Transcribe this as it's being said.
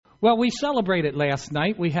Well, we celebrated last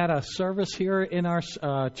night. We had a service here in our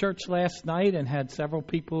church last night and had several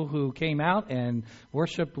people who came out and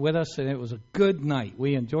worshiped with us, and it was a good night.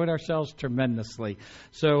 We enjoyed ourselves tremendously.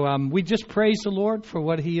 So we just praise the Lord for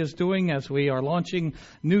what He is doing as we are launching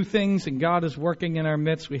new things, and God is working in our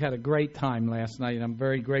midst. We had a great time last night, and I'm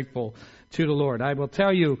very grateful to the Lord. I will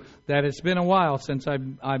tell you that it's been a while since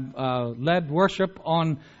I've led worship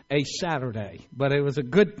on a Saturday, but it was a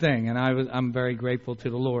good thing, and I'm very grateful to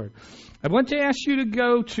the Lord. I want to ask you to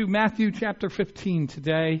go to Matthew chapter 15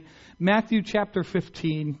 today. Matthew chapter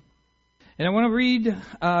 15. And I want to read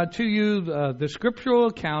to you the scriptural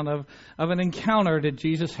account of an encounter that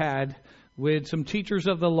Jesus had with some teachers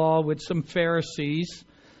of the law, with some Pharisees.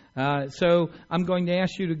 So I'm going to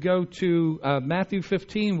ask you to go to Matthew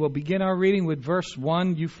 15. We'll begin our reading with verse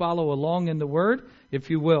 1. You follow along in the Word, if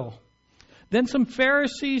you will. Then some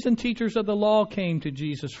Pharisees and teachers of the law came to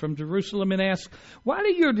Jesus from Jerusalem and asked, "Why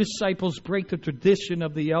do your disciples break the tradition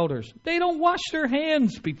of the elders? They don't wash their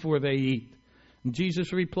hands before they eat." And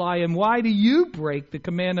Jesus replied, "And why do you break the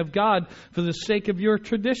command of God for the sake of your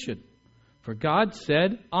tradition? For God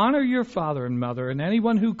said, 'Honor your father and mother, and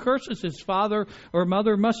anyone who curses his father or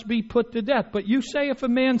mother must be put to death.' But you say if a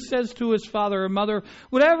man says to his father or mother,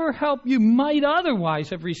 'Whatever help you might otherwise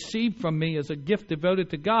have received from me as a gift devoted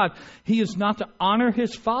to God,' he is not to honor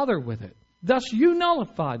his father with it. Thus you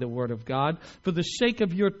nullify the word of God for the sake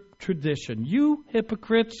of your tradition. You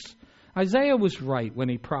hypocrites! Isaiah was right when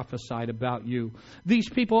he prophesied about you. 'These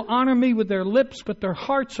people honor me with their lips, but their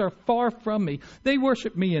hearts are far from me. They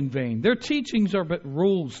worship me in vain. Their teachings are but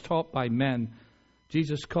rules taught by men.'"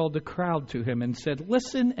 Jesus called the crowd to him and said,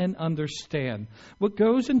 "Listen and understand. What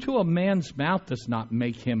goes into a man's mouth does not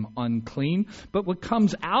make him unclean, but what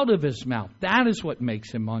comes out of his mouth, that is what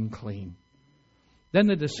makes him unclean." Then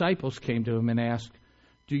the disciples came to him and asked,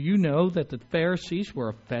 "Do you know that the Pharisees were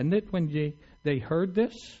offended when they heard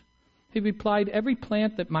this?" He replied, "Every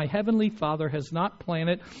plant that my heavenly Father has not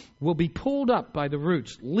planted will be pulled up by the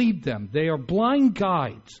roots. Leave them. They are blind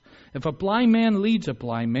guides. If a blind man leads a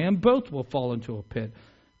blind man, both will fall into a pit."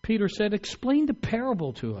 Peter said, "Explain the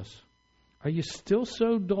parable to us." "Are you still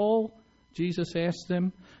so dull?" Jesus asked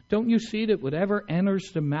them. "Don't you see that whatever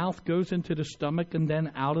enters the mouth goes into the stomach and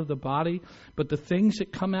then out of the body? But the things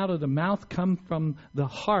that come out of the mouth come from the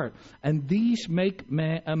heart, and these make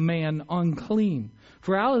a man unclean.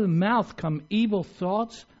 For out of the mouth come evil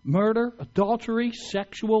thoughts, murder, adultery,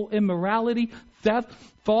 sexual immorality, theft,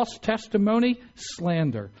 false testimony,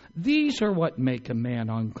 slander. These are what make a man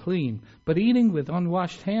unclean. But eating with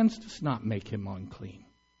unwashed hands does not make him unclean."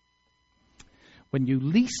 When you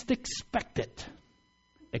least expect it,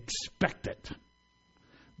 expect it.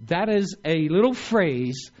 That is a little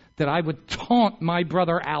phrase that I would taunt my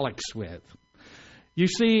brother Alex with. You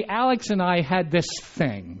see, Alex and I had this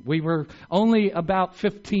thing. We were only about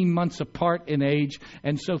 15 months apart in age,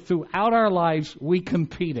 and so throughout our lives, we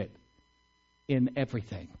competed in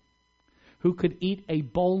everything. Who could eat a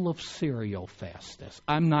bowl of cereal fastest?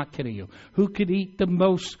 I'm not kidding you. Who could eat the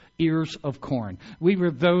most ears of corn? We were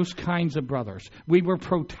those kinds of brothers. We were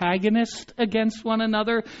protagonists against one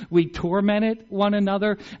another. We tormented one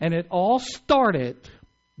another. And it all started,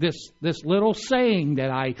 this little saying that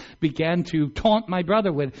I began to taunt my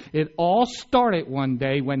brother with, it all started one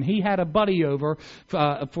day when he had a buddy over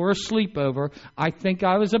for a sleepover. I think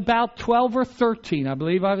I was about 12 or 13. I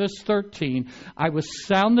believe I was 13. I was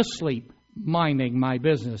sound asleep, minding my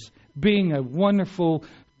business, being a wonderful,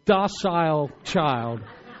 docile child.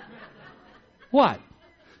 What?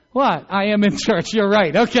 I am in church. You're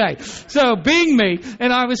right. Okay. So being me,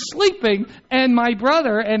 and I was sleeping, and my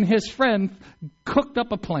brother and his friend cooked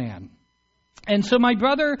up a plan. And so my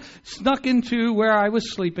brother snuck into where I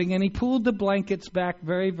was sleeping, and he pulled the blankets back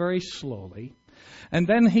very, very slowly. And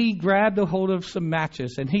then he grabbed a hold of some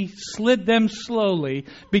matches and he slid them slowly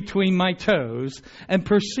between my toes and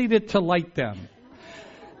proceeded to light them.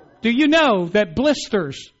 Do you know that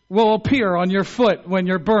blisters will appear on your foot when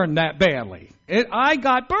you're burned that badly? I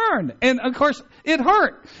got burned, and of course it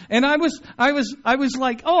hurt. And I was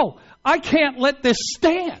like, "Oh, I can't let this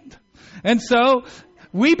stand." And so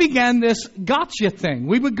we began this gotcha thing.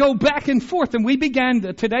 We would go back and forth, and we began,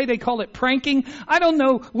 today they call it pranking. I don't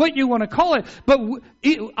know what you want to call it, but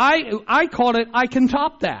I called it, "I can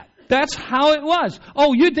top that." That's how it was.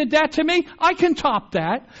 "Oh, you did that to me? I can top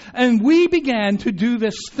that." And we began to do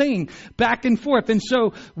this thing back and forth. And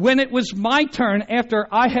so when it was my turn, after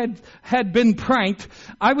I had been pranked,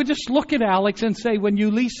 I would just look at Alex and say, "When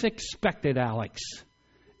you least expect it, Alex,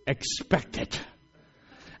 expect it."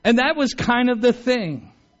 And that was kind of the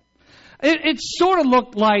thing. It sort of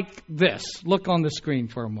looked like this. Look on the screen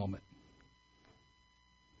for a moment.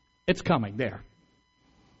 It's coming there.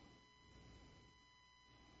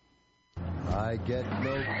 I get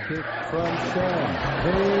no kick from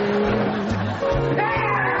champagne.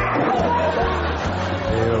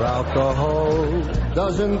 Pure alcohol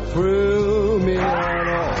doesn't thrill me at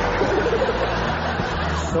all.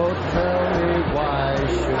 So tell me, why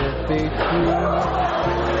should it be true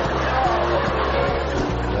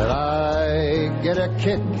that I get a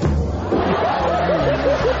kick out of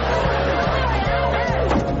you?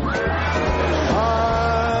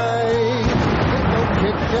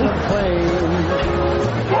 In a plane,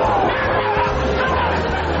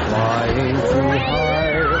 flying too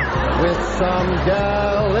high with some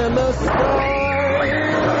gal in the sky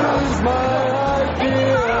is my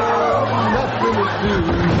idea of nothing to do.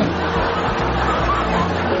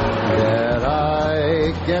 That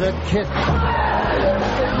I get a kick,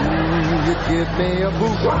 you give me a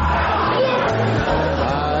boot,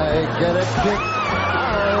 I get a kick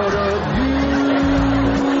out of you.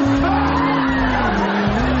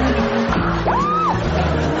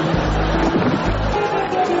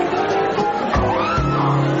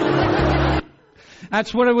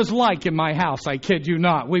 That's what it was like in my house, I kid you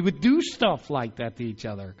not. We would do stuff like that to each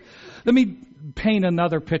other. Let me paint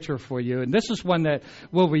another picture for you, and this is one that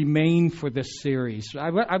will remain for this series. I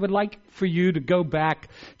would like for you to go back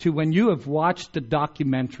to when you have watched the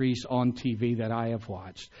documentaries on TV that I have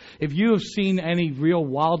watched. If you have seen any real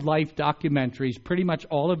wildlife documentaries, pretty much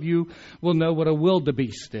all of you will know what a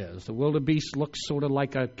wildebeest is. A wildebeest looks sort of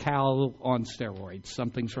like a cow on steroids.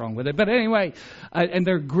 Something's wrong with it. But anyway, and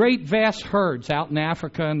they're great vast herds out in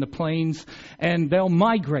Africa and the plains, and they'll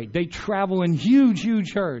migrate. They travel in huge,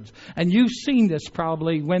 huge herds. And you've seen this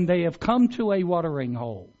probably when they have come to a watering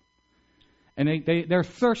hole. And they're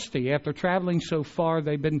thirsty. After traveling so far,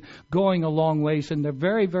 they've been going a long ways, and they're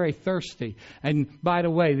very, very thirsty. And by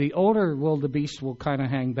the way, the older wildebeest will kind of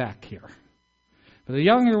hang back here. But the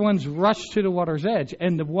younger ones rush to the water's edge,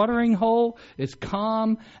 and the watering hole is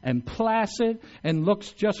calm and placid and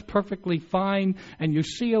looks just perfectly fine. And you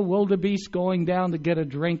see a wildebeest going down to get a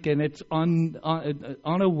drink, and it's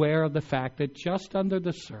unaware of the fact that just under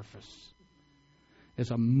the surface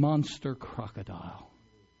is a monster crocodile.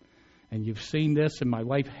 And you've seen this, and my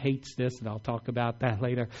wife hates this, and I'll talk about that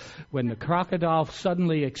later. When the crocodile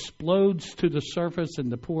suddenly explodes to the surface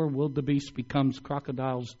and the poor wildebeest becomes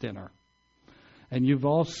crocodile's dinner. And you've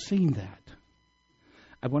all seen that.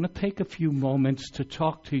 I want to take a few moments to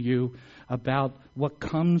talk to you about what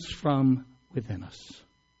comes from within us.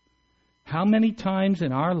 How many times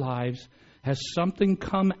in our lives has something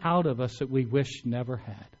come out of us that we wish never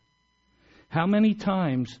had? How many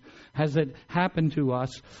times has it happened to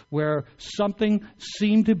us where something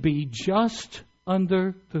seemed to be just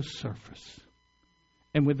under the surface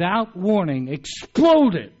and without warning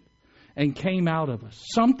exploded and came out of us?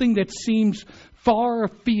 Something that seems far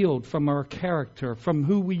afield from our character, from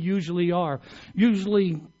who we usually are.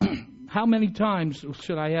 Usually, how many times,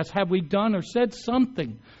 should I ask, have we done or said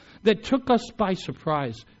something that took us by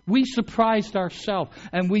surprise? We surprised ourselves,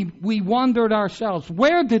 and we wondered ourselves,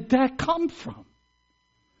 where did that come from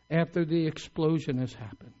after the explosion has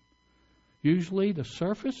happened? Usually the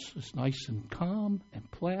surface is nice and calm and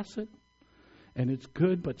placid, and it's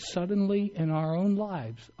good, but suddenly in our own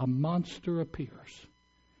lives, a monster appears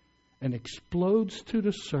and explodes to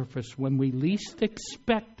the surface when we least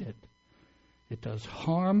expect it. It does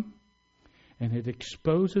harm, and it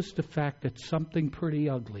exposes the fact that something pretty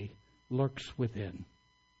ugly lurks within.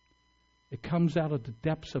 It comes out of the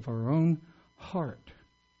depths of our own heart.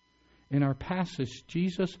 In our passage,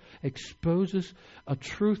 Jesus exposes a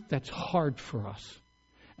truth that's hard for us,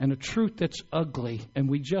 and a truth that's ugly, and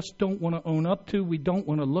we just don't want to own up to, we don't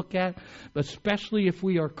want to look at, especially if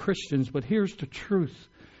we are Christians. But here's the truth.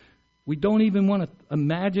 We don't even want to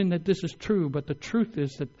imagine that this is true, but the truth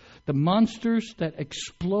is that the monsters that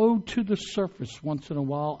explode to the surface once in a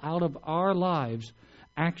while out of our lives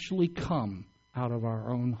actually come out of our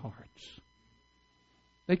own hearts.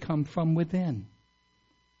 They come from within.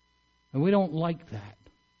 And we don't like that.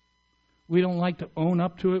 We don't like to own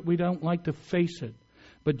up to it. We don't like to face it.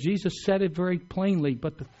 But Jesus said it very plainly,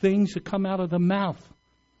 but the things that come out of the mouth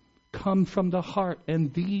come from the heart,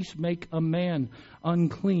 and these make a man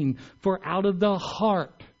unclean. For out of the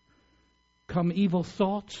heart come evil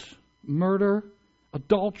thoughts, murder,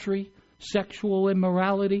 adultery, sexual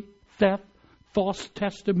immorality, theft, false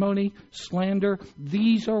testimony, slander.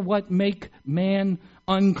 These are what make man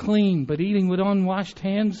unclean. But eating with unwashed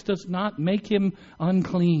hands does not make him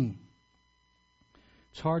unclean.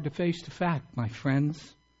 It's hard to face the fact, my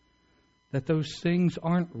friends, that those things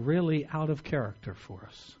aren't really out of character for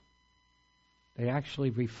us. They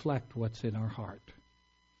actually reflect what's in our heart.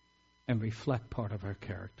 and reflect part of our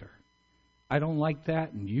character. I don't like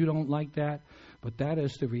that, and you don't like that, but that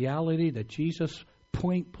is the reality that Jesus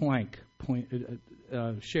point blank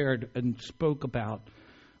shared and spoke about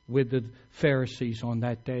with the Pharisees on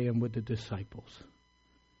that day and with the disciples.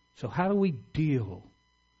 So how do we deal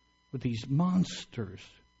with these monsters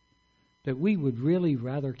that we would really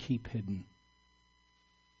rather keep hidden?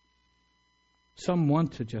 Some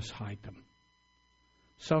want to just hide them.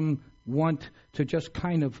 Some want to just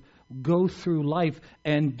kind of go through life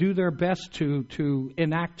and do their best to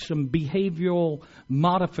enact some behavioral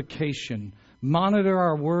modification. Monitor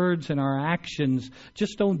our words and our actions.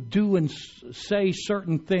 Just don't do and say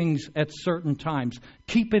certain things at certain times.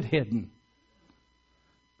 Keep it hidden.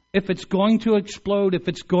 If it's going to explode, if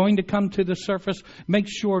it's going to come to the surface, make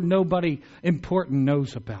sure nobody important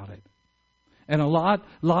knows about it. And a lot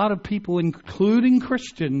of people, including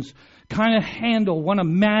Christians, kind of want to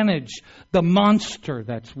manage the monster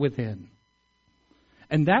that's within.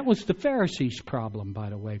 And that was the Pharisees' problem, by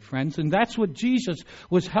the way, friends. And that's what Jesus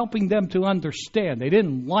was helping them to understand. They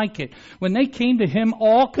didn't like it. When they came to Him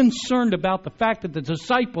all concerned about the fact that the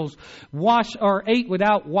disciples ate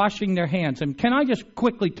without washing their hands. And can I just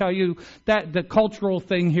quickly tell you that the cultural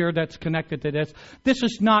thing here that's connected to this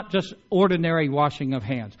is not just ordinary washing of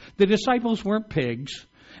hands. The disciples weren't pigs.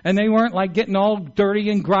 And they weren't like getting all dirty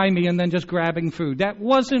and grimy and then just grabbing food. That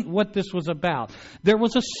wasn't what this was about. There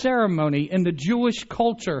was a ceremony in the Jewish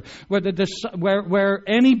culture where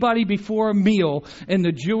anybody before a meal in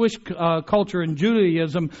the Jewish culture and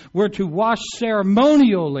Judaism were to wash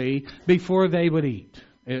ceremonially before they would eat.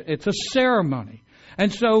 It's a ceremony.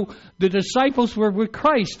 And so the disciples were with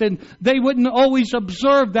Christ, and they wouldn't always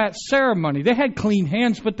observe that ceremony. They had clean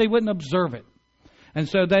hands, but they wouldn't observe it. And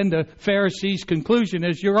so then the Pharisees' conclusion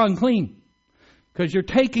is you're unclean because you're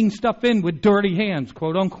taking stuff in with dirty hands,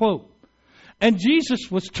 quote unquote. And Jesus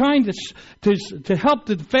was trying to help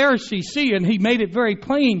the Pharisees see, and He made it very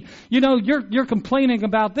plain. You know, you're complaining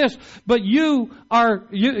about this, but your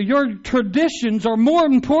traditions are more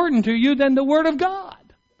important to you than the Word of God.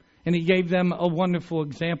 And He gave them a wonderful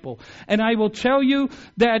example. And I will tell you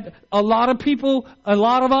that a lot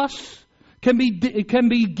of us, can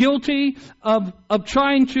be guilty of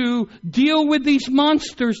trying to deal with these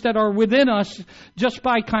monsters that are within us just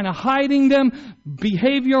by kind of hiding them,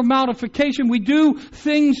 behavior modification. We do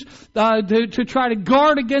things to try to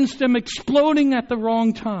guard against them exploding at the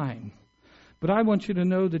wrong time. But I want you to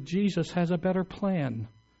know that Jesus has a better plan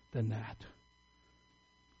than that.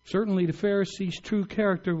 Certainly the Pharisees' true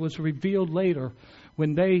character was revealed later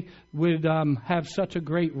when they would have such a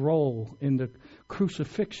great role in the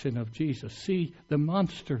crucifixion of Jesus. See, the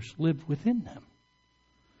monsters live within them.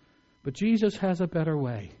 But Jesus has a better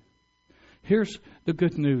way. Here's the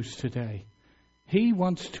good news today. He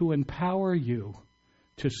wants to empower you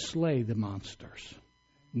to slay the monsters.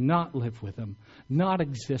 Not live with them, not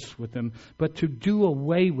exist with them, but to do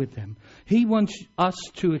away with them. He wants us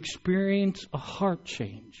to experience a heart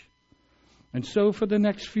change. And so for the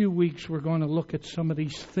next few weeks, we're going to look at some of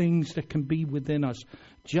these things that can be within us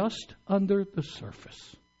just under the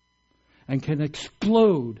surface and can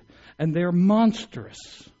explode, and they're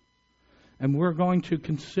monstrous. And we're going to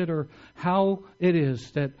consider how it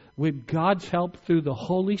is that with God's help through the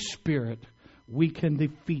Holy Spirit, we can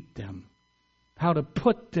defeat them, how to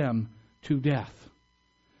put them to death.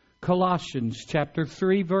 Colossians chapter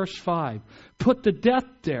 3, verse 5. Put to death,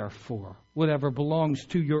 therefore, whatever belongs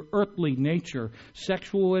to your earthly nature,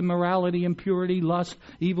 sexual immorality, impurity, lust,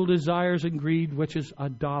 evil desires, and greed, which is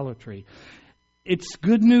idolatry. It's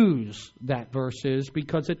good news, that verse is,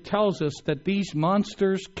 because it tells us that these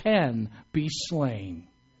monsters can be slain.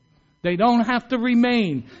 They don't have to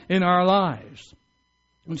remain in our lives.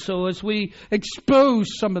 And so as we expose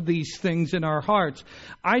some of these things in our hearts,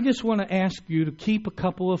 I just want to ask you to keep a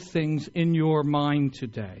couple of things in your mind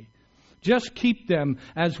today. Just keep them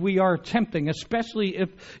as we are attempting, especially if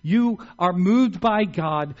you are moved by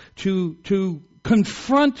God to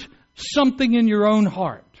confront something in your own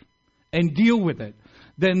heart and deal with it.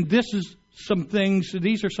 Then these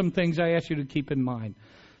are some things I ask you to keep in mind.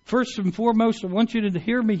 First and foremost, I want you to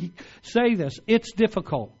hear me say this. It's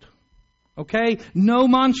difficult. Okay? No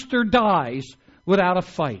monster dies without a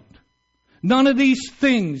fight. None of these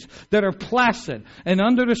things that are placid and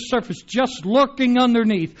under the surface, just lurking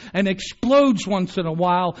underneath and explodes once in a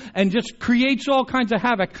while and just creates all kinds of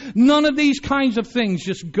havoc. None of these kinds of things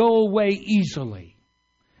just go away easily.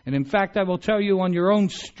 And in fact, I will tell you on your own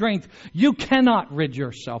strength, you cannot rid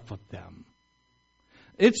yourself of them.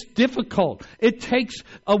 It's difficult. It takes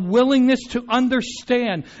a willingness to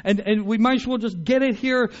understand. And we might as well just get it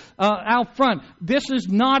here out front. This is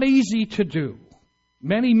not easy to do.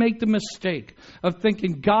 Many make the mistake of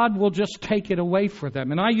thinking God will just take it away for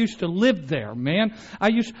them. And I used to live there, man.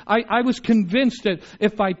 I was convinced that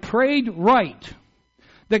if I prayed right,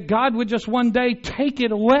 that God would just one day take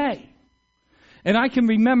it away. And I can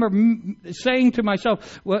remember saying to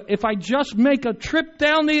myself, well, if I just make a trip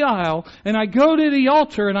down the aisle and I go to the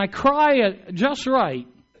altar and I cry it just right,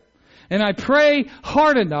 and I pray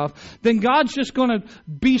hard enough, then God's just going to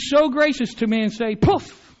be so gracious to me and say,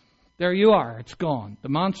 poof, there you are. It's gone. The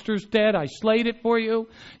monster's dead. I slayed it for you.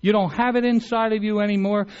 You don't have it inside of you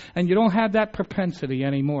anymore, and you don't have that propensity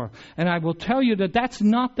anymore. And I will tell you that that's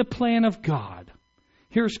not the plan of God.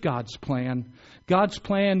 Here's God's plan. God's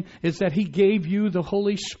plan is that He gave you the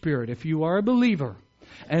Holy Spirit if you are a believer.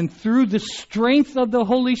 And through the strength of the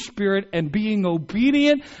Holy Spirit and being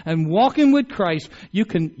obedient and walking with Christ, you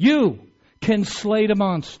can slay the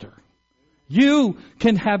monster. You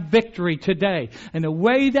can have victory today. And the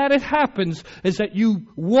way that it happens is that you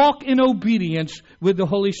walk in obedience with the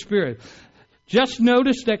Holy Spirit. Just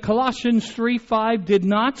notice that Colossians 3:5 did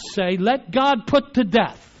not say, let God put to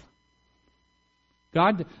death.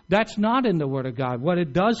 God, that's not in the Word of God. What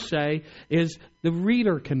it does say is the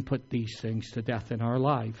reader can put these things to death in our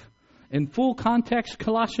life. In full context,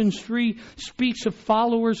 Colossians 3 speaks of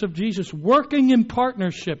followers of Jesus working in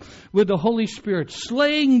partnership with the Holy Spirit,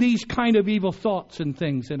 slaying these kind of evil thoughts and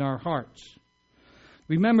things in our hearts.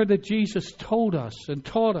 Remember that Jesus told us and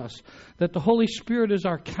taught us that the Holy Spirit is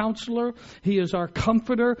our counselor, He is our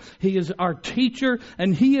comforter, He is our teacher,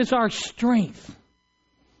 and He is our strength.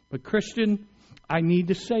 But Christian, I need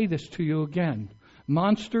to say this to you again.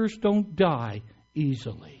 Monsters don't die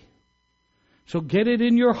easily. So get it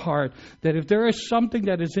in your heart that if there is something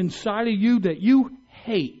that is inside of you that you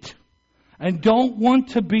hate and don't want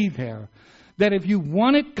to be there, that if you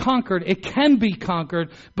want it conquered, it can be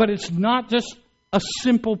conquered, but it's not just a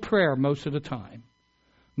simple prayer most of the time.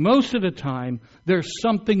 Most of the time, there's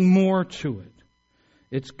something more to it.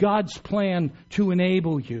 It's God's plan to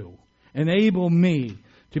enable you, enable me,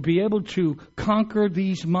 to be able to conquer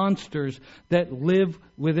these monsters that live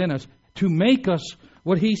within us, to make us,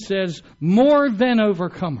 what He says, more than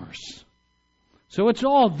overcomers. So it's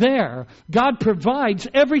all there. God provides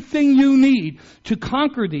everything you need to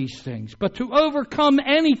conquer these things. But to overcome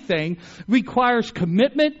anything requires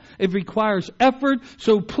commitment. It requires effort.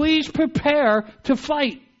 So please prepare to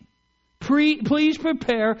fight. Please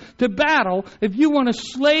prepare to battle if you want to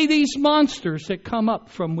slay these monsters that come up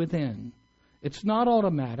from within. It's not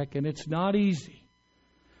automatic and it's not easy.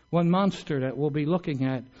 One monster that we'll be looking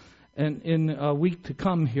at in a week to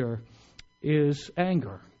come here is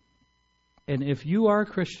anger. And if you are a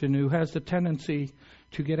Christian who has the tendency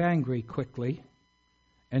to get angry quickly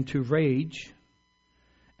and to rage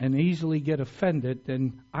and easily get offended,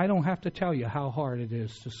 then I don't have to tell you how hard it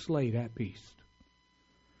is to slay that beast.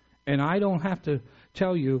 And I don't have to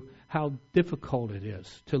tell you how difficult it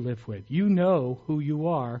is to live with. You know who you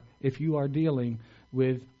are if you are dealing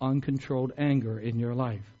with uncontrolled anger in your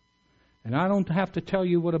life. And I don't have to tell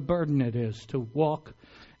you what a burden it is to walk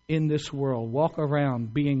in this world, walk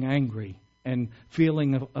around being angry and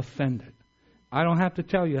feeling offended. I don't have to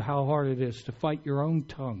tell you how hard it is to fight your own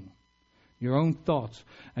tongue, your own thoughts,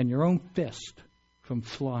 and your own fist from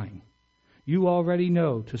flying. You already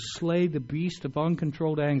know to slay the beast of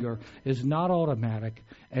uncontrolled anger is not automatic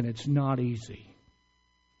and it's not easy.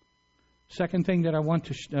 Second thing that I want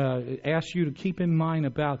to ask you to keep in mind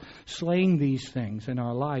about slaying these things in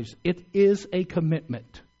our lives, it is a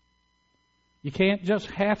commitment. You can't just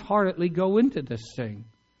half-heartedly go into this thing.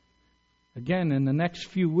 Again, in the next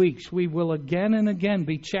few weeks, we will again and again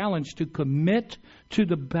be challenged to commit to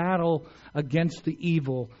the battle against the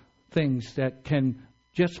evil things that can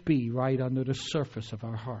just be right under the surface of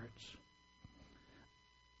our hearts.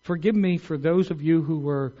 Forgive me for those of you who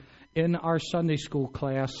were in our Sunday school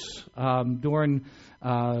class during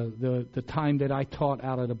the time that I taught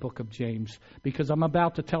out of the book of James, because I'm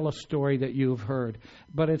about to tell a story that you have heard.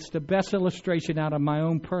 But it's the best illustration out of my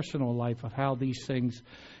own personal life of how these things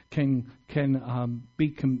can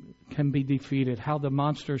be defeated, how the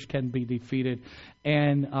monsters can be defeated,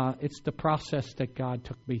 and it's the process that God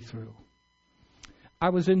took me through. I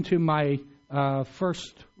was into my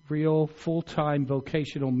first real full-time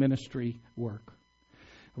vocational ministry work.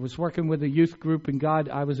 I was working with a youth group, and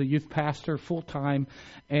I was a youth pastor full-time,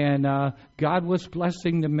 and God was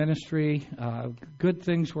blessing the ministry. Good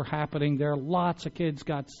things were happening. There lots of kids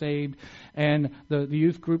got saved, and the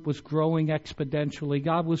youth group was growing exponentially.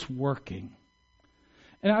 God was working.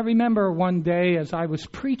 And I remember one day as I was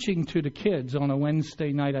preaching to the kids on a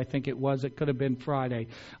Wednesday night, I think it was. It could have been Friday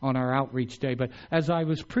on our outreach day. But as I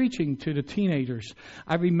was preaching to the teenagers,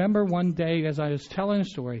 I remember one day as I was telling a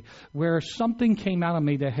story where something came out of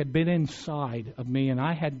me that had been inside of me and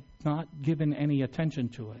I had not given any attention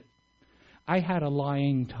to it. I had a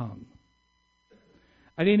lying tongue.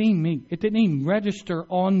 It didn't even register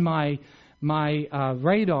on my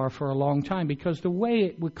radar for a long time, because the way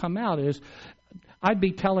it would come out is I'd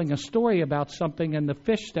be telling a story about something, and the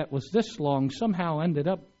fish that was this long somehow ended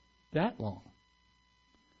up that long.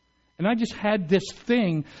 And I just had this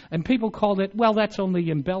thing, and people called it, well, that's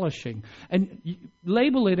only embellishing. And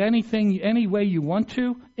label it anything, any way you want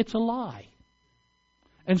to, it's a lie.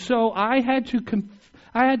 And so I had to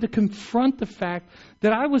confront the fact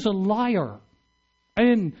that I was a liar.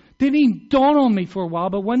 And didn't even dawn on me for a while,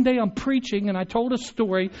 but one day I'm preaching and I told a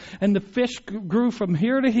story and the fish grew from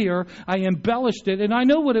here to here. I embellished it, and I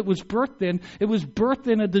know what it was birthed in. It was birthed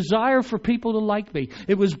in a desire for people to like me.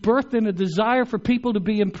 It was birthed in a desire for people to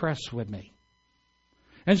be impressed with me.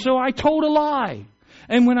 And so I told a lie.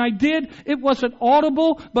 And when I did, it wasn't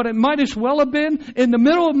audible, but it might as well have been. In the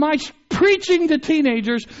middle of my preaching to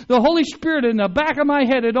teenagers, the Holy Spirit in the back of my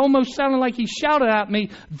head, it almost sounded like He shouted at me,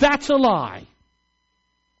 "That's a lie."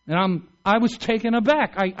 And I was taken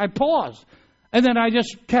aback. I paused. And then I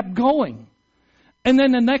just kept going. And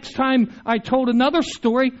then the next time I told another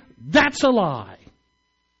story, "That's a lie."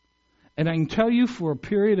 And I can tell you, for a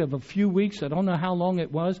period of a few weeks, I don't know how long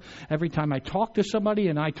it was, every time I talked to somebody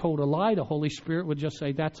and I told a lie, the Holy Spirit would just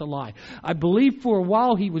say, "That's a lie." I believe for a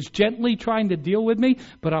while He was gently trying to deal with me,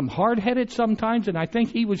 but I'm hard-headed sometimes, and I think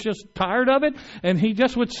He was just tired of it, and He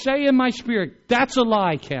just would say in my spirit, "That's a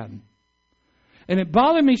lie, Ken." And it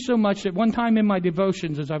bothered me so much that one time in my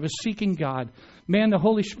devotions, as I was seeking God, man, the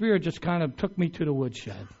Holy Spirit just kind of took me to the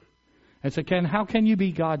woodshed and said, "Ken, how can you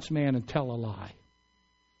be God's man and tell a lie?"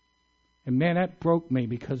 And man, that broke me,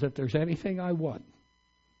 because if there's anything I want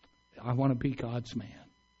to be God's man.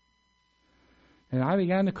 And I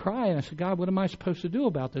began to cry, and I said, "God, what am I supposed to do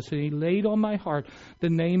about this?" And He laid on my heart the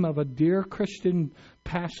name of a dear Christian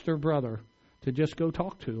pastor brother to just go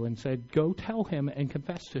talk to, and said, "Go tell him and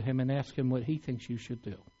confess to him and ask him what he thinks you should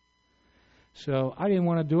do." So I didn't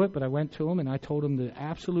want to do it, but I went to him and I told him the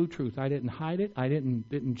absolute truth. I didn't hide it. I didn't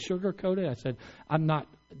sugarcoat it. I said,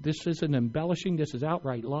 this isn't embellishing. This is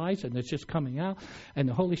outright lies, and it's just coming out. And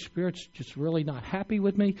the Holy Spirit's just really not happy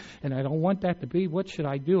with me, and I don't want that to be. What should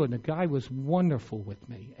I do? And the guy was wonderful with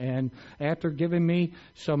me. And after giving me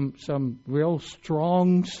some real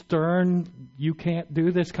strong, stern, you can't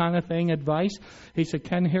do this kind of thing advice, he said,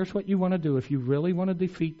 "Ken, here's what you want to do. If you really want to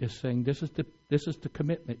defeat this thing, this is the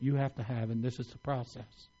commitment you have to have, and this is the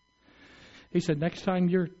process." He said, "Next time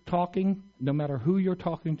you're talking, no matter who you're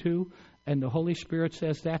talking to, and the Holy Spirit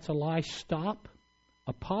says that's a lie, stop,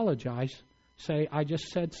 apologize, say, 'I just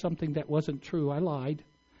said something that wasn't true. I lied,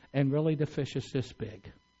 and really the fish is this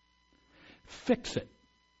big.' Fix it.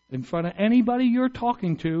 In front of anybody you're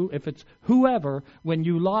talking to, if it's whoever, when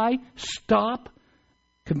you lie, stop,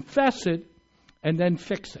 confess it, and then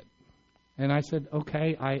fix it." And I said,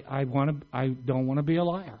 "Okay, I don't want to be a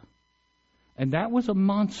liar." And that was a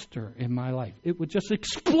monster in my life. It would just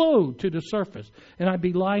explode to the surface, and I'd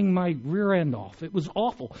be lying my rear end off. It was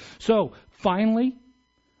awful. So finally,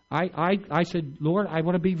 I said, "Lord, I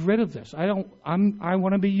want to be rid of this. I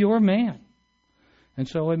want to be your man." And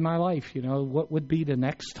so in my life, what would be the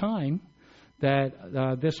next time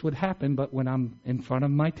that this would happen? But when I'm in front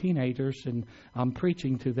of my teenagers and I'm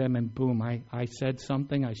preaching to them, and boom, I said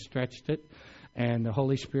something, I stretched it, and the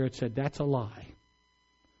Holy Spirit said, "That's a lie."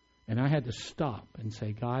 And I had to stop and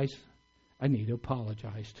say, "Guys, I need to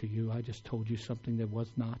apologize to you. I just told you something that was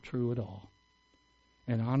not true at all."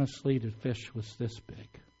 And honestly, the fish was this big.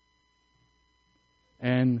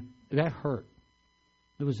 And that hurt.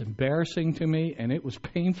 It was embarrassing to me, and it was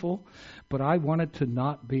painful, but I wanted to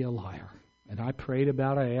not be a liar. And I prayed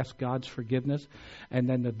about it. I asked God's forgiveness. And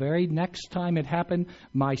then the very next time it happened,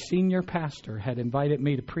 my senior pastor had invited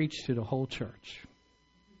me to preach to the whole church.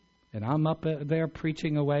 And I'm up there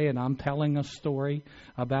preaching away, and I'm telling a story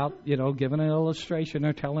about, giving an illustration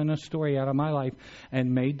or telling a story out of my life,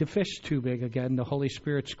 and made the fish too big again. The Holy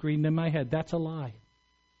Spirit screamed in my head, "That's a lie."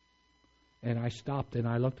 And I stopped, and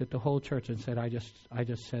I looked at the whole church and said, I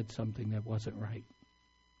just said something that wasn't right.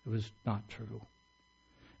 It was not true.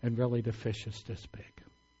 And really, the fish is this big.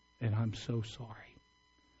 And I'm so sorry.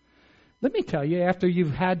 Let me tell you, after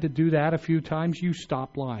you've had to do that a few times, you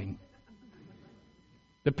stop lying.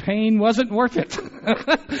 The pain wasn't worth it.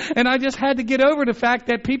 And I just had to get over the fact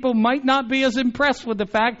that people might not be as impressed with the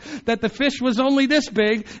fact that the fish was only this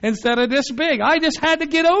big instead of this big. I just had to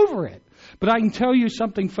get over it. But I can tell you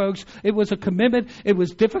something, folks. It was a commitment. It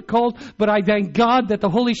was difficult. But I thank God that the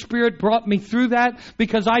Holy Spirit brought me through that,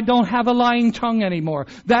 because I don't have a lying tongue anymore.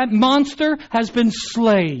 That monster has been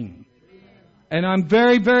slain. And I'm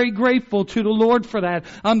very, very grateful to the Lord for that.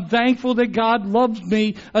 I'm thankful that God loves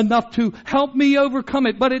me enough to help me overcome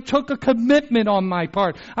it. But it took a commitment on my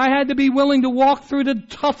part. I had to be willing to walk through the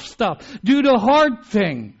tough stuff, do the hard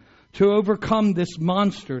thing, to overcome this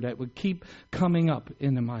monster that would keep coming up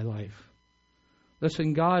into my life.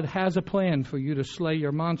 Listen, God has a plan for you to slay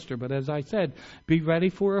your monster. But as I said, be ready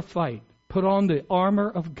for a fight. Put on the armor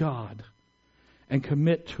of God and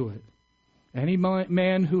commit to it. Any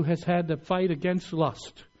man who has had to fight against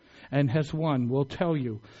lust and has won will tell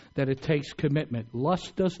you that it takes commitment.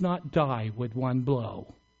 Lust does not die with one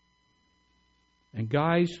blow. And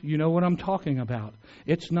guys, you know what I'm talking about.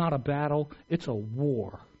 It's not a battle, it's a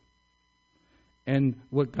war. And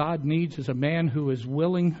what God needs is a man who is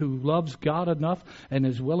willing, who loves God enough and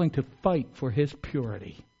is willing to fight for His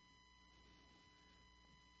purity.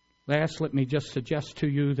 Last, let me just suggest to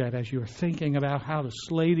you that as you're thinking about how to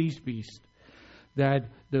slay these beasts, that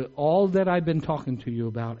all that I've been talking to you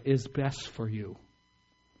about is best for you.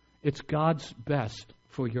 It's God's best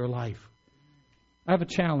for your life. I have a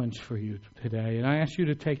challenge for you today, and I ask you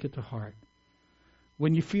to take it to heart.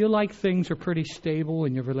 When you feel like things are pretty stable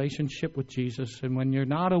in your relationship with Jesus, and when you're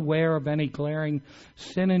not aware of any glaring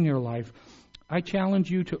sin in your life, I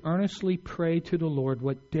challenge you to earnestly pray to the Lord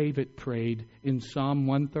what David prayed in Psalm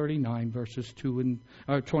 139, verses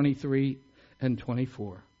 23 and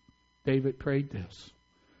 24. David prayed this: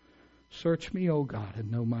 "Search me, O God, and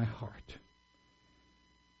know my heart,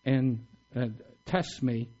 and test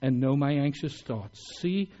me and know my anxious thoughts.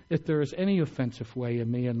 See if there is any offensive way in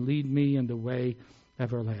me, and lead me in the way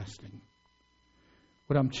everlasting."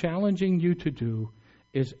 What I'm challenging you to do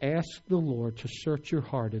is ask the Lord to search your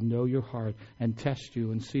heart and know your heart and test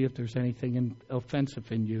you and see if there's anything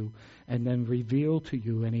offensive in you, and then reveal to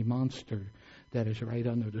you any monster that is right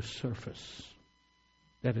under the surface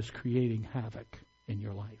that is creating havoc in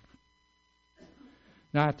your life.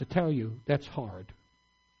 Now, I have to tell you, that's hard.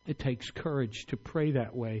 It takes courage to pray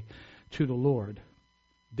that way to the Lord.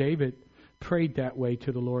 David prayed that way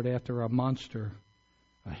to the Lord after a monster,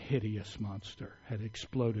 a hideous monster, had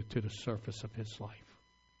exploded to the surface of his life.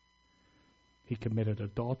 He committed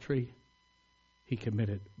adultery. He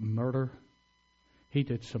committed murder. He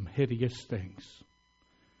did some hideous things.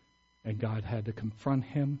 And God had to confront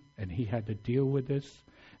him, and he had to deal with this,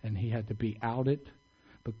 and he had to be outed,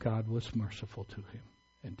 but God was merciful to him.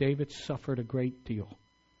 And David suffered a great deal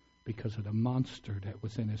because of the monster that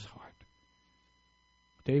was in his heart.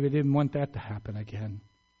 David didn't want that to happen again.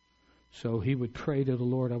 So he would pray to the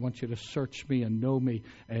Lord, "I want you to search me and know me,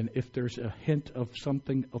 and if there's a hint of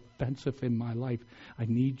something offensive in my life, I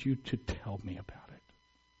need you to tell me about it."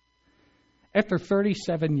 After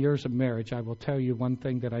 37 years of marriage, I will tell you one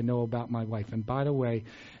thing that I know about my wife. And by the way,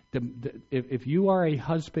 if you are a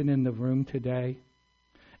husband in the room today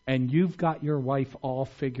and you've got your wife all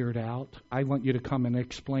figured out, I want you to come and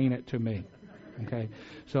explain it to me. Okay?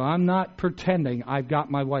 So I'm not pretending I've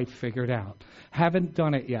got my wife figured out. Haven't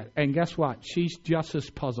done it yet. And guess what? She's just as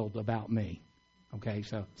puzzled about me. Okay?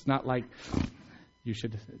 So it's not like you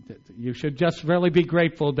should just really be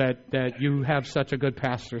grateful that you have such a good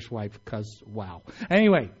pastor's wife, because wow.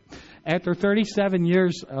 Anyway, after 37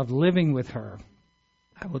 years of living with her,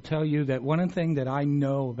 I will tell you that one thing that I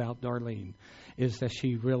know about Darlene is that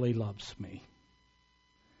she really loves me.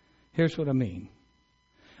 Here's what I mean.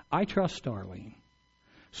 I trust Darlene.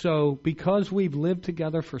 So because we've lived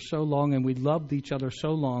together for so long and we loved each other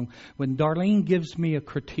so long, when Darlene gives me a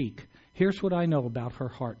critique, here's what I know about her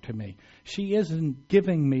heart to me. She isn't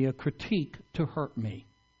giving me a critique to hurt me.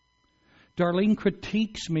 Darlene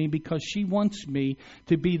critiques me because she wants me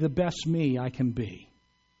to be the best me I can be.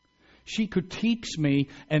 She critiques me,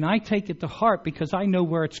 and I take it to heart because I know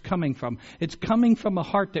where it's coming from. It's coming from a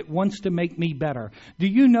heart that wants to make me better. Do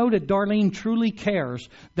you know that Darlene truly cares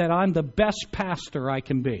that I'm the best pastor I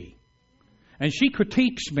can be? And she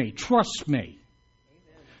critiques me. Trust me.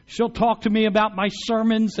 She'll talk to me about my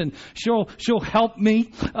sermons, and she'll help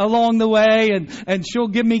me along the way, and she'll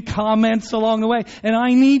give me comments along the way. And I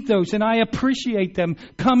need those, and I appreciate them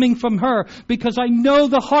coming from her because I know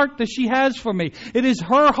the heart that she has for me. It is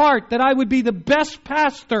her heart that I would be the best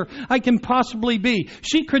pastor I can possibly be.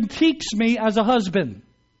 She critiques me as a husband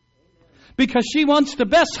because she wants the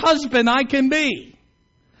best husband I can be.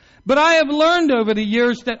 But I have learned over the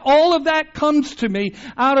years that all of that comes to me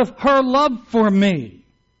out of her love for me.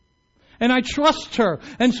 And I trust her.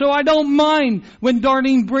 And so I don't mind when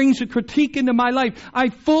Darlene brings a critique into my life. I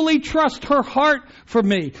fully trust her heart for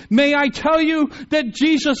me. May I tell you that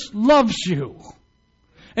Jesus loves you.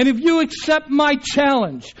 And if you accept my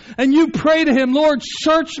challenge and you pray to Him, Lord,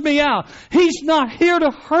 search me out. He's not here to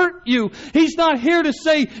hurt you. He's not here to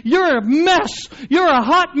say, you're a mess. You're a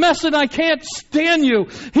hot mess and I can't stand you.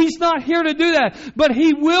 He's not here to do that. But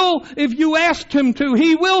He will, if you ask Him to,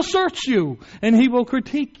 He will search you and He will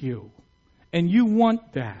critique you. And you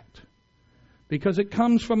want that. Because it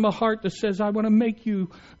comes from a heart that says, I want to make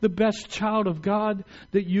you the best child of God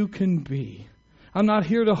that you can be. I'm not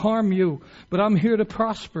here to harm you, but I'm here to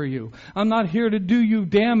prosper you. I'm not here to do you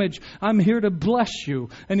damage. I'm here to bless you.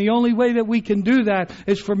 And the only way that we can do that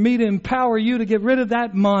is for me to empower you to get rid of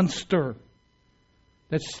that monster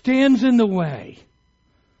that stands in the way.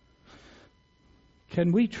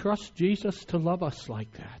 Can we trust Jesus to love us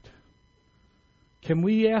like that? Can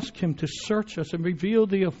we ask Him to search us and reveal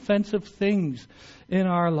the offensive things in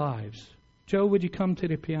our lives? Joe, would you come to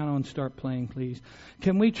the piano and start playing, please?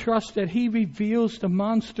 Can we trust that He reveals the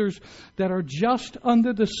monsters that are just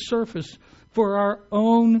under the surface for our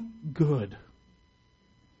own good?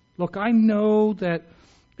 Look, I know that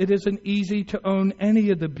it isn't easy to own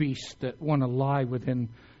any of the beasts that want to lie within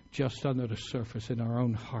just under the surface in our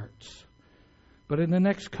own hearts. But in the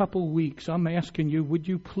next couple weeks, I'm asking you, would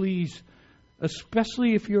you please,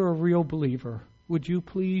 especially if you're a real believer, would you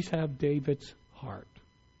please have David's heart?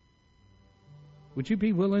 Would you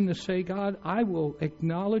be willing to say, God, I will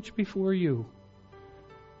acknowledge before you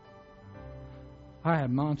I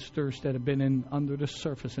have monsters that have been under the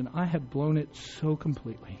surface and I have blown it so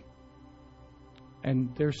completely.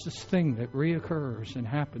 And there's this thing that reoccurs and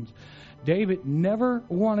happens. David never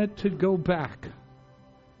wanted to go back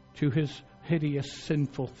to his hideous,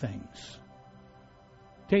 sinful things.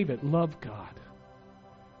 David loved God.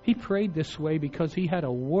 He prayed this way because he had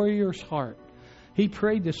a warrior's heart. He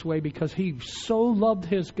prayed this way because he so loved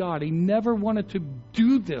his God. He never wanted to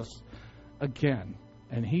do this again.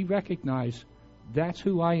 And he recognized, that's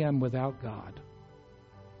who I am without God.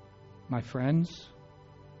 My friends,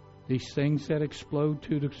 these things that explode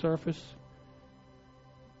to the surface,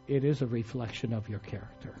 it is a reflection of your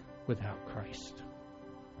character without Christ.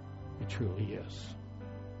 It truly is.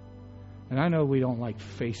 And I know we don't like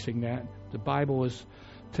facing that. The Bible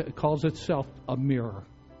calls itself a mirror.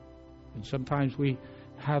 And sometimes we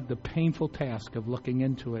have the painful task of looking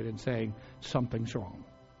into it and saying, something's wrong.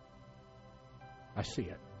 I see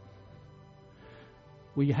it.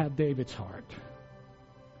 We have David's heart.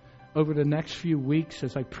 Over the next few weeks,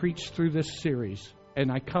 as I preach through this series,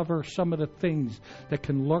 and I cover some of the things that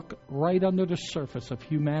can lurk right under the surface of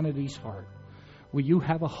humanity's heart, will you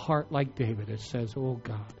have a heart like David that says, oh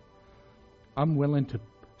God, I'm willing to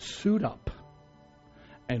suit up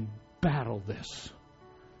and battle this,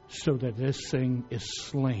 so that this thing is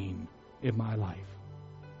slain in my life.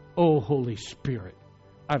 Oh, Holy Spirit,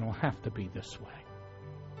 I don't have to be this way.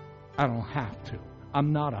 I don't have to.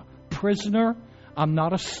 I'm not a prisoner. I'm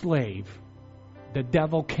not a slave. The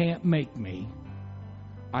devil can't make me.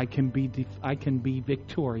 I can be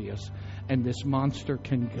victorious, and this monster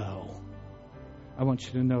can go. I want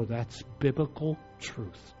you to know that's biblical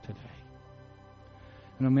truth today.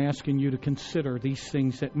 And I'm asking you to consider these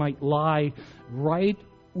things that might lie right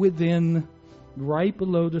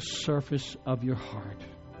below the surface of your heart.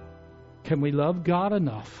 Can we love God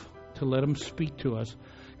enough to let Him speak to us?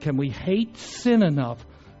 Can we hate sin enough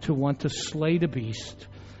to want to slay the beast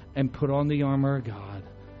and put on the armor of God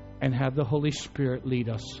and have the Holy Spirit lead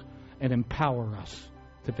us and empower us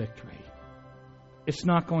to victory? It's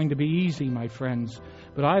not going to be easy, my friends,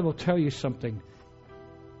 but I will tell you something.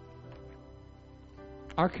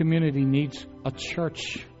 Our community needs a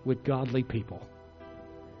church with godly people.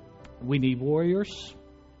 We need warriors.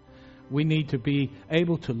 We need to be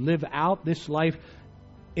able to live out this life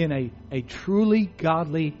in a truly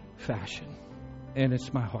godly fashion. And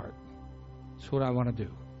it's my heart. It's what I want to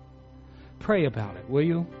do. Pray about it, will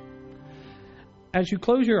you? As you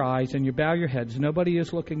close your eyes and you bow your heads, nobody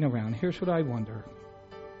is looking around. Here's what I wonder.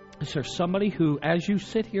 Is there somebody who, as you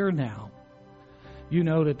sit here now, you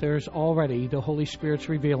know that there's already the Holy Spirit's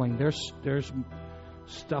revealing. There's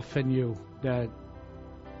stuff in you that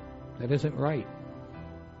isn't right.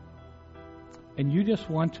 And you just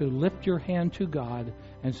want to lift your hand to God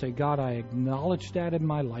and say, God, I acknowledge that in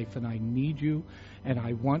my life and I need you. And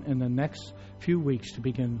I want in the next few weeks to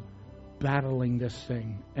begin battling this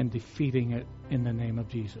thing and defeating it in the name of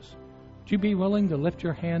Jesus. Would you be willing to lift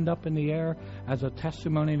your hand up in the air as a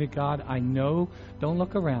testimony to God? I know, don't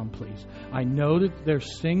look around, please. I know that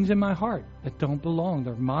there's things in my heart that don't belong.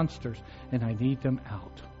 They're monsters, and I need them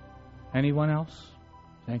out. Anyone else?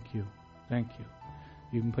 Thank you. Thank you.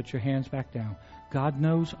 You can put your hands back down. God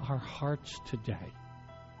knows our hearts today.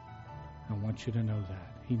 I want you to know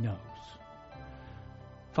that. He knows.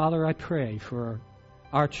 Father, I pray for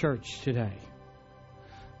our church today.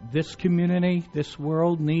 This community, this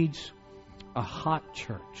world needs a hot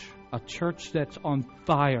church, a church that's on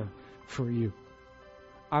fire for you.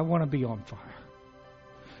 I want to be on fire.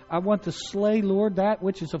 I want to slay, Lord, that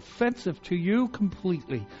which is offensive to you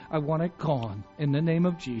completely. I want it gone in the name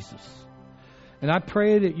of Jesus. And I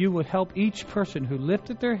pray that you would help each person who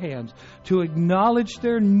lifted their hands to acknowledge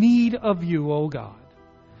their need of you, oh God.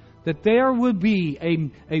 That there would be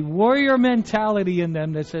a warrior mentality in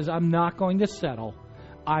them that says, I'm not going to settle.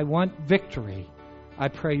 I want victory. I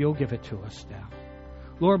pray you'll give it to us now.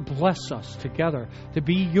 Lord, bless us together to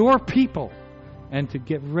be your people and to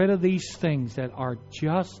get rid of these things that are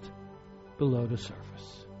just below the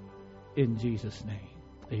surface. In Jesus' name,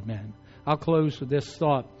 amen. I'll close with this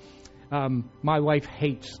thought. My wife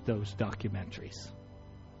hates those documentaries.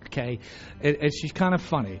 Okay? And she's kind of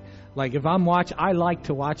funny. Like, if I'm watching, I like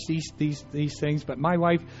to watch these things, but my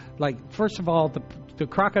wife, like, first of all, the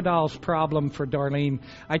crocodile's problem for Darlene,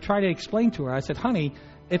 I try to explain to her. I said, honey,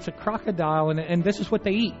 it's a crocodile, and this is what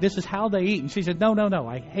they eat. This is how they eat. And she said, no,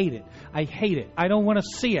 I hate it. I hate it. I don't want to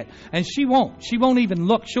see it. And she won't. She won't even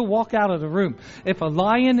look. She'll walk out of the room. If a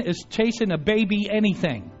lion is chasing a baby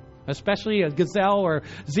anything, especially a gazelle or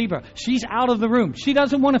zebra, she's out of the room. She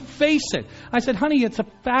doesn't want to face it. I said, honey, it's a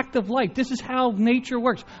fact of life. This is how nature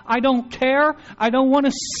works. I don't care. I don't want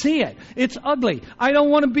to see it. It's ugly. I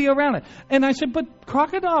don't want to be around it. And I said, but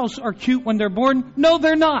crocodiles are cute when they're born. No,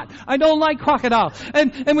 they're not. I don't like crocodiles.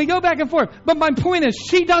 And we go back and forth. But my point is,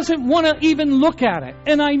 she doesn't want to even look at it.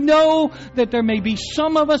 And I know that there may be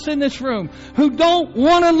some of us in this room who don't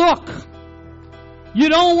want to look. You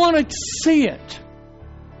don't want to see it.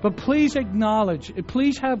 But please acknowledge,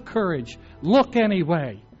 please have courage. Look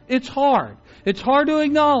anyway. It's hard. It's hard to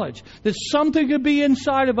acknowledge that something could be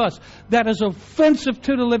inside of us that is offensive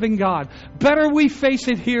to the living God. Better we face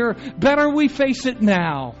it here. Better we face it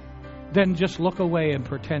now than just look away and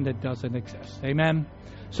pretend it doesn't exist. Amen?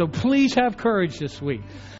 So please have courage this week.